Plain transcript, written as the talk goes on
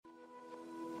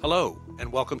Hello,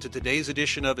 and welcome to today's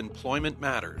edition of Employment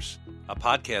Matters, a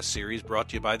podcast series brought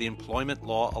to you by the Employment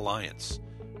Law Alliance,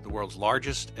 the world's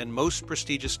largest and most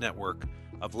prestigious network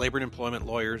of labor and employment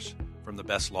lawyers from the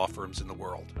best law firms in the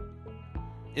world.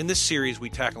 In this series,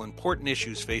 we tackle important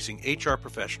issues facing HR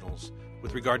professionals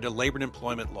with regard to labor and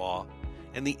employment law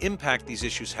and the impact these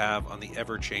issues have on the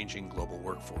ever-changing global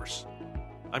workforce.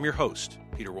 I'm your host,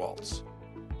 Peter Waltz.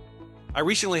 I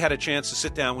recently had a chance to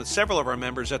sit down with several of our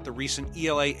members at the recent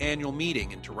ELA annual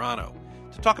meeting in Toronto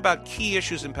to talk about key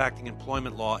issues impacting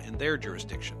employment law in their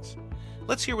jurisdictions.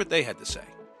 Let's hear what they had to say.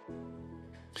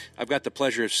 I've got the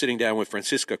pleasure of sitting down with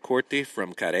Francisca Corte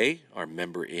from CARE, our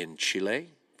member in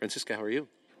Chile. Francisca, how are you?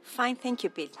 Fine, thank you,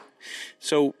 Pete.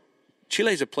 So,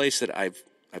 Chile is a place that I've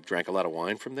drank a lot of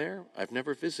wine from there. I've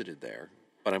never visited there,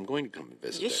 but I'm going to come and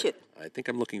visit You there. should. I think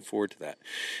I'm looking forward to that.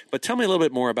 But tell me a little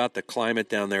bit more about the climate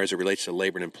down there as it relates to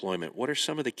labor and employment. What are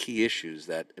some of the key issues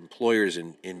that employers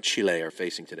in Chile are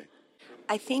facing today?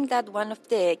 I think that one of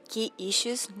the key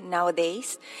issues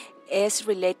nowadays is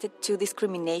related to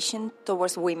discrimination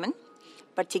towards women,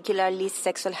 particularly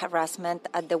sexual harassment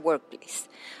at the workplace.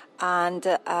 And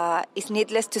it's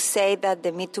needless to say that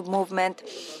the Me Too movement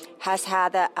has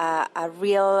had a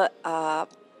real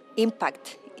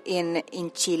impact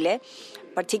in Chile,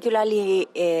 particularly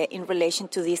in relation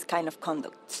to this kind of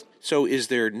conduct. So is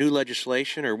there new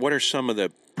legislation, or what are some of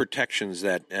the protections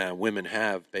that women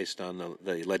have based on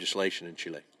the legislation in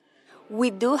Chile?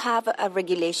 We do have a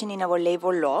regulation in our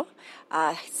labor law.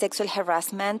 Sexual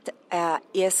harassment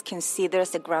is considered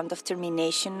as a ground of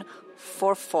termination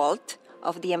for fault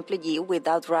of the employee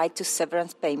without right to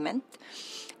severance payment.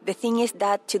 The thing is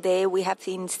that today we have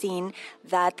seen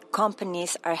that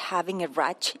companies are having a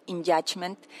rush in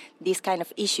judgment these kind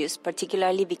of issues,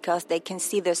 particularly because they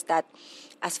consider that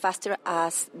as faster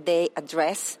as they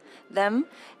address them,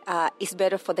 it's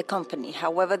better for the company.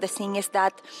 However, the thing is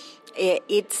that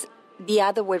it's the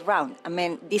other way around. I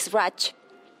mean, this rush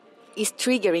is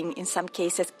triggering, in some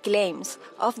cases, claims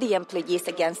of the employees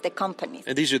against the company.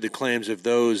 And these are the claims of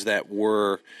those that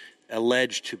were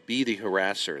alleged to be the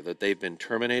harasser, that they've been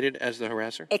terminated as the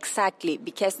harasser? Exactly,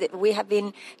 because we have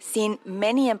been seeing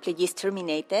many employees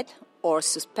terminated or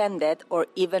suspended or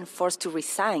even forced to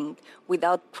resign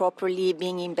without properly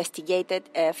being investigated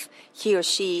if he or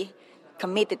she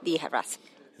committed the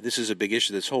harassment. This is a big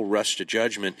issue, this whole rush to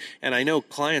judgment. And I know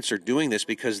clients are doing this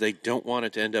because they don't want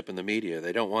it to end up in the media.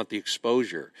 They don't want the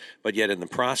exposure. But yet in the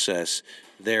process,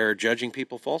 they're judging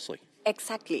people falsely.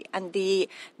 Exactly. And the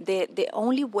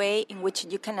only way in which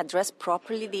you can address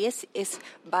properly this is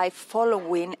by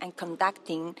following and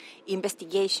conducting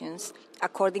investigations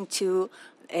according to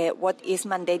what is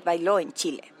mandated by law in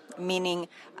Chile, meaning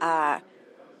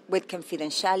with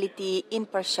confidentiality,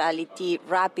 impartiality,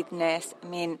 rapidness,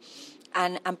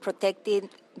 and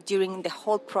protecting during the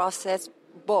whole process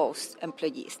both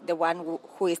employees, the one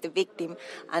who is the victim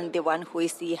and the one who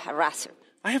is the harasser.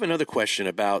 I have another question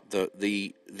about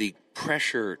the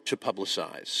pressure to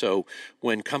publicize. So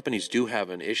when companies do have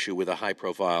an issue with a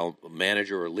high-profile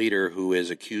manager or leader who is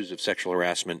accused of sexual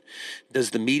harassment, does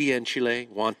the media in Chile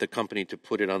want the company to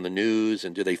put it on the news,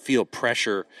 and do they feel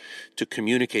pressure to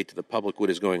communicate to the public what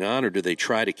is going on, or do they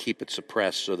try to keep it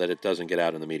suppressed so that it doesn't get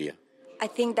out in the media? I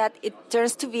think that it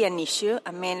turns to be an issue.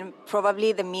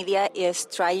 Probably the media is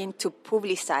trying to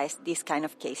publicize these kind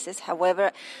of cases.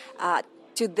 However,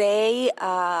 today,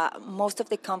 most of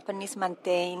the companies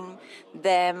maintain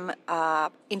them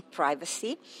in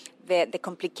privacy. The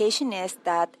complication is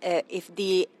that if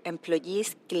the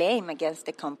employees claim against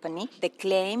the company, the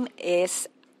claim is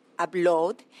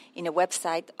uploaded in a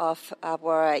website of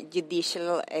our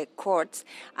judicial courts,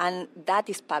 and that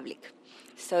is public.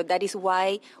 So that is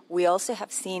why we also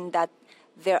have seen that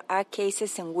there are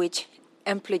cases in which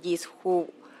employees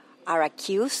who are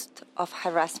accused of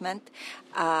harassment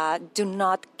do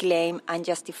not claim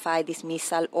unjustified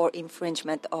dismissal or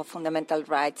infringement of fundamental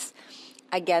rights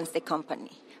against the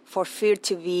company for fear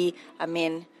to be,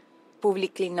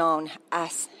 publicly known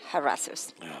as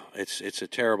harassers. Oh, it's a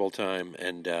terrible time,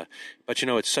 and but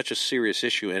it's such a serious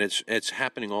issue, and it's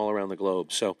happening all around the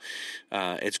globe. So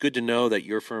it's good to know that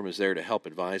your firm is there to help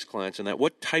advise clients on that.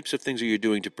 What types of things are you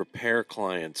doing to prepare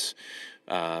clients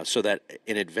so that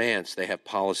in advance they have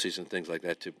policies and things like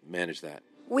that to manage that?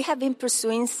 We have been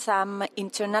pursuing some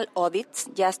internal audits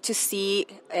just to see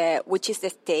which is the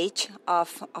stage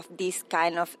of these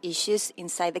kind of issues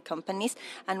inside the companies.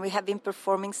 And we have been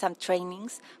performing some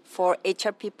trainings for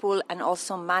HR people and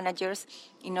also managers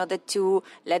in order to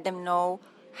let them know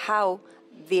how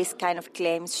these kind of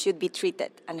claims should be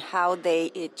treated and how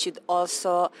they should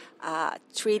also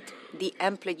treat the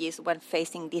employees when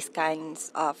facing these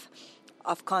kinds of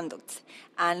of conduct.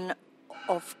 And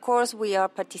of course, we are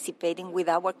participating with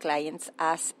our clients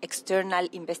as external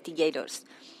investigators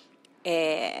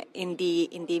in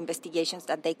the investigations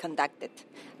that they conducted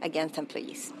against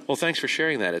employees. Well, thanks for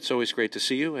sharing that. It's always great to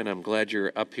see you, and I'm glad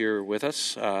you're up here with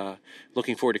us.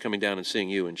 Looking forward to coming down and seeing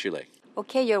you in Chile.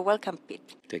 Okay, you're welcome,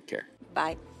 Pete. Take care.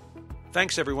 Bye.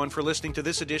 Thanks, everyone, for listening to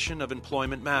this edition of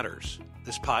Employment Matters.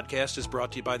 This podcast is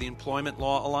brought to you by the Employment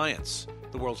Law Alliance,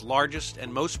 the world's largest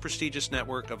and most prestigious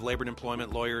network of labor and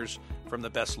employment lawyers from the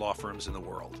best law firms in the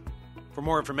world. For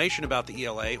more information about the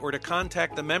ELA or to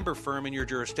contact the member firm in your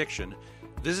jurisdiction,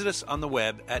 visit us on the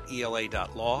web at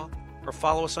ela.law or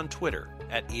follow us on Twitter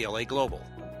at ELA Global.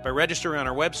 By registering on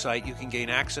our website, you can gain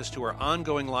access to our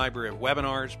ongoing library of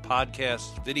webinars,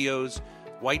 podcasts, videos,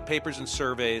 white papers, and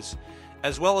surveys,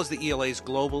 as well as the ELA's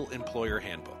Global Employer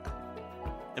Handbook.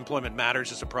 Employment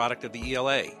Matters is a product of the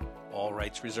ELA, all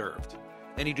rights reserved.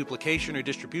 Any duplication or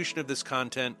distribution of this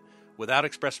content without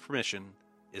express permission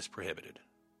is prohibited.